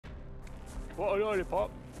What a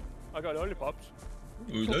lollipop! I got lollipops.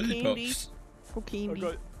 Ooh, lollipops.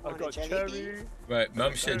 Candy. I got cherry. Right,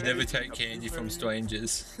 Mum said never take candy from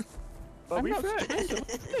strangers. But we I'm not friends.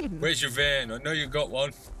 stupid. Where's your van? I know you got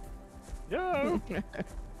one. No.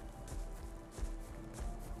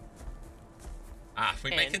 Ah,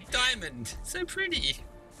 we make a diamond. So pretty.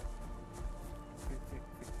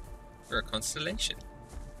 For a constellation.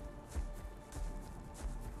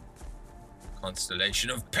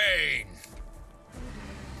 Constellation of pain.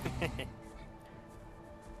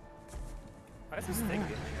 Why is this thing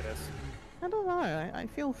getting at us? I don't know. I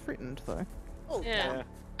feel threatened though. Oh, Yeah.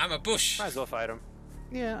 I'm a bush. Might as well fight him.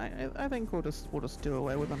 Yeah, I think we'll just do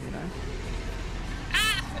away with them, you know.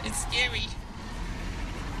 Ah, it's scary.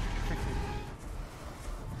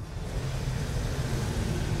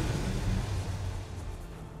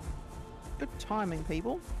 Good timing,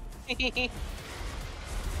 people.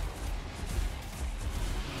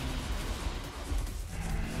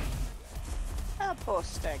 Oh, poor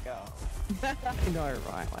Stego. I know,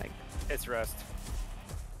 right? Like, It's rust.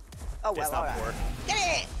 Oh, well, It's not alright. pork.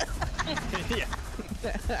 Get it! Yeah.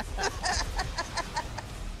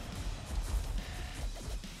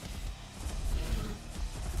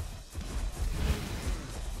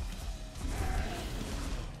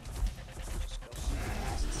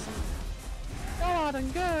 go,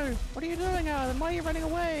 Arden, go! What are you doing, Arden? Why are you running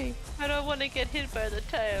away? I don't want to get hit by the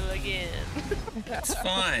tail again. That's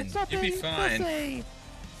fine. Stop You'll be being fine. pussy.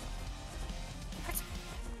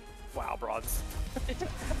 Wow, bronze.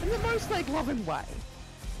 In the most like loving way.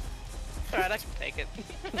 Alright, I can take it.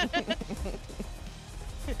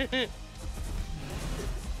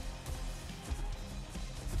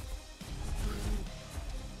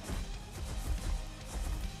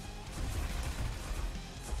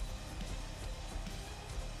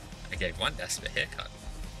 I gave one Dasp a haircut.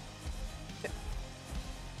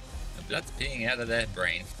 The blood's peeing out of their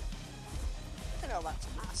brain. Look at all that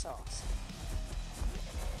tomato sauce.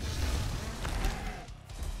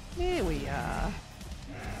 Here we are.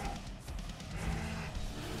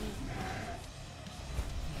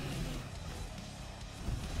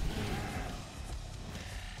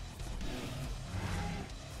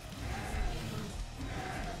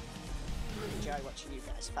 Enjoy watching you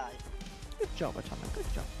guys fight. Good job, Atomic.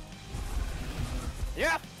 Good job.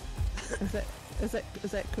 Yeah. Is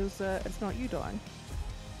that because it's not you dying?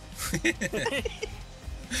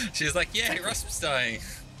 She's like, yeah, Rusp's dying.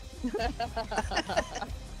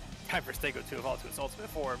 Time for Stego to evolve to its ultimate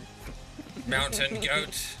form. Mountain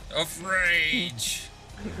goat of rage.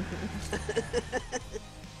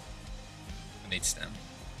 I need stem.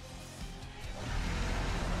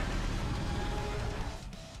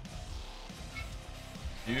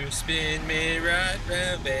 You spin me right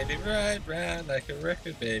round, baby, right round, like a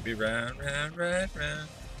record, baby, round, round, right round.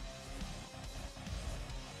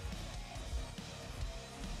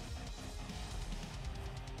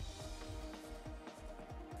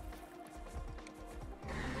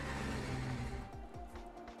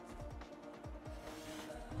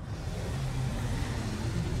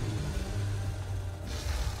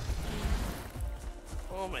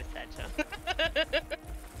 Almost that time.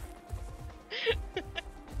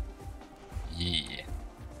 Yeah.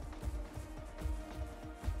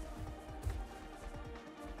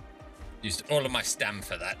 Used all of my stam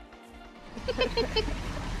for that.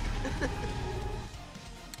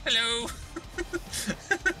 Hello.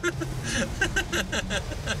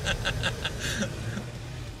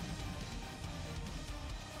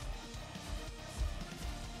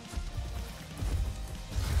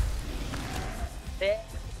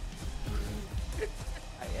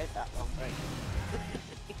 I heard that one break.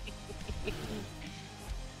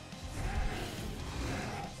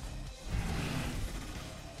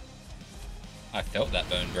 I felt that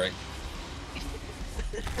bone break.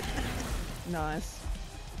 Nice.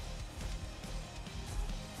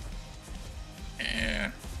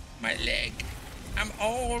 My leg. I'm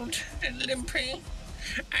old and limping.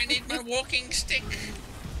 I need my walking stick.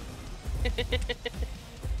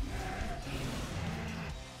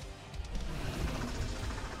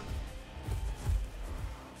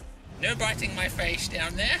 No biting my face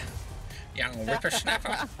down there, young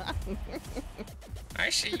whippersnapper. I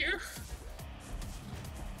see you.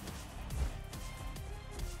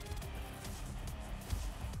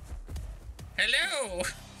 Hello.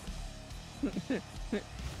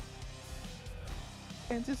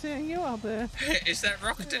 Fancy seeing you out there. Is that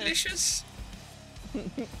rock delicious? Do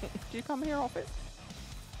you come here often?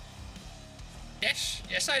 Yes,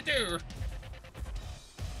 yes I do.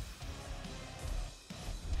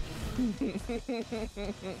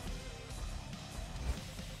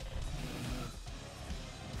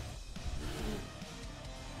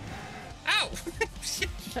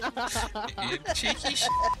 You cheeky sh.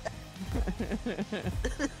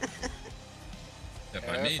 Don't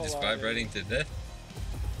mind me, just vibrating to death.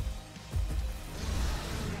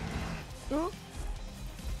 Oh.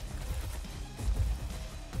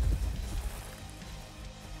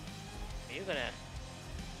 Are you gonna...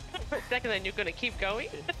 For a second then you're gonna keep going?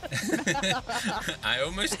 I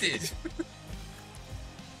almost did.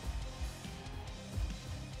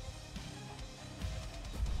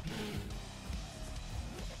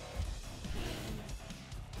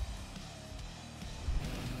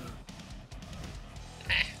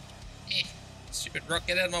 Stupid rock,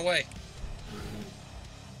 get out of my way.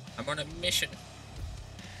 I'm on a mission.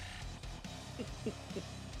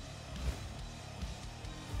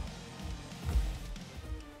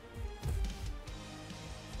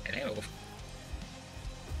 Hello.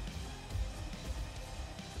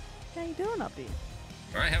 How you doing up there?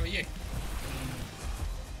 Alright, how are you?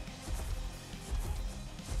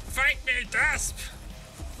 Fight me, Dasp!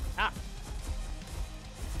 Ah.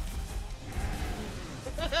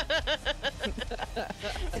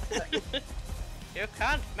 You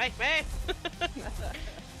can't make me!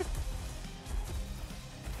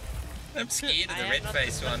 I'm scared of the I am red not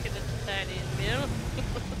face one. stuck in a tiny mill.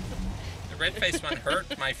 The red face one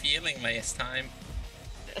hurt my feeling last time.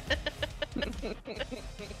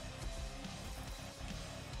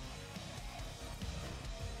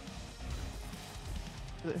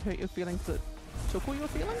 Did it hurt your feelings that took all your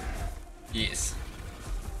feelings? Yes.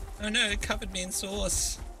 Oh no, it covered me in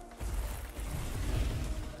sauce.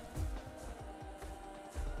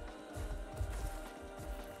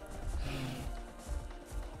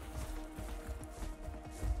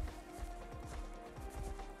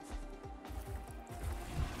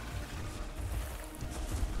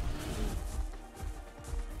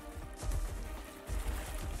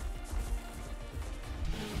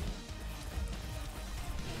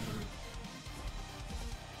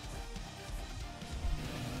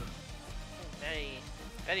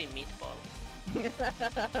 Very meatball.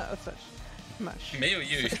 Such much. Me or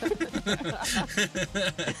you?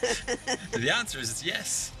 The answer is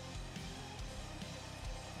yes.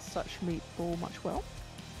 Such meatball much well.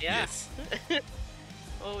 Yeah. Yes.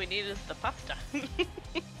 All we need is the pasta.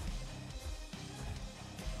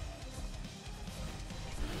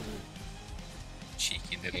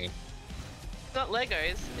 Cheeky little It's not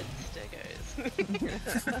Legos, it's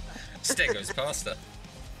Stegos. Stego's pasta.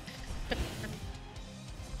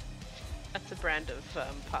 That's a brand of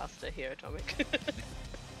pasta here, Atomic.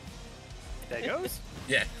 Stegos?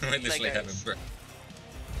 Yeah, we literally have Legos. a br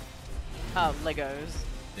Oh, Legos.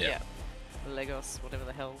 yeah. Legos, whatever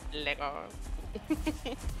the hell. Lego.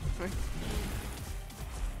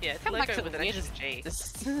 Yeah, it's Come back Lego to with the an weirdest, extra G.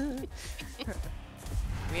 this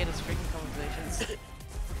weirdest freaking conversations.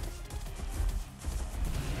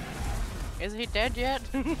 Is he dead yet?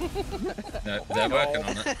 No, they're working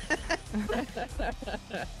on it.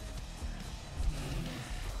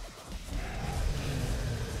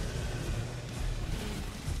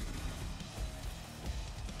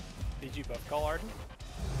 Did you buff call Arden?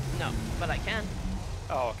 No, but I can.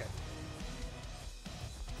 Oh, okay.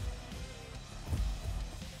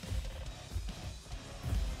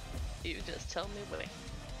 You just tell me when.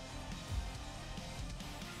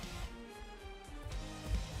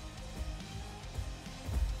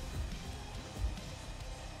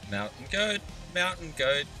 Mountain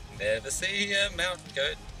goat, never see a mountain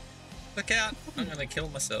goat. Look out, I'm gonna kill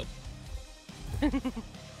myself.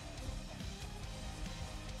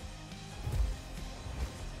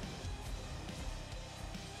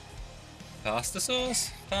 Pasta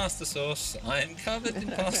sauce, pasta sauce, I am covered in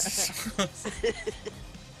pasta sauce.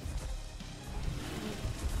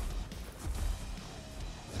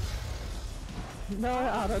 No,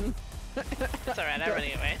 Aaron. It's alright, I'm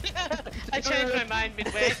running away. I changed my mind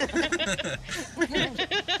midway.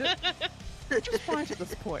 Just fight at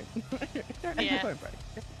this point. Don't need Yeah. your phone break.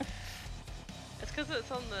 It's because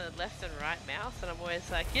it's on the left and right mouse, and I'm always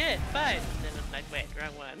like, yeah, fine. And then I'm like, wait,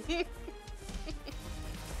 wrong one.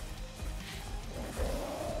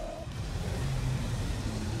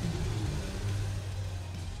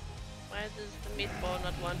 Why does the meatball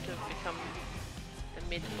not want to become the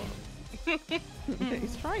meatball?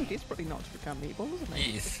 He's trying desperately not to become evil, isn't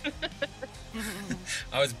he? Yes.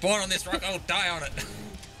 I was born on this rock, I'll die on it.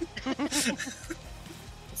 You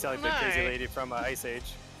sound like the crazy No. lady from Ice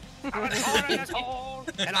Age. I'm an hole in this hole,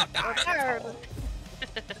 and I'll die in this hole.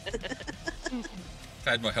 If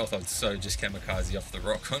I had more health, I'd so just kamikaze off the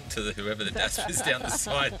rock onto whoever the Dasps is down the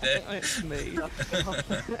side there. It's me.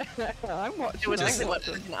 I'm watching. It was Just- exactly what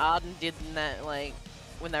fucking Arden did in that, like,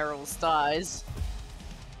 when they were all stars.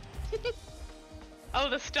 Oh,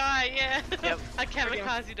 the star, yeah. Yep. I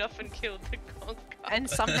kamikazed off and killed the conch. And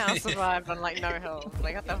somehow survived on like no health.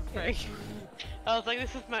 Like what the freak? I was like,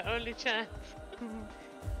 this is my only chance.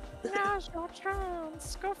 Now's your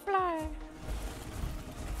chance. Go fly.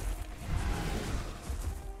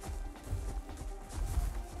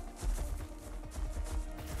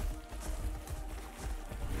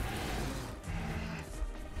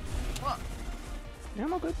 What? Yeah,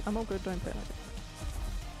 I'm all good. I'm all good. Don't panic.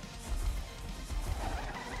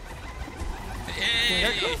 Yay!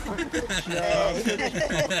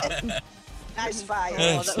 Nice fight.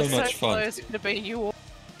 Yeah, Oh, that so was much so fun. close. Could have been you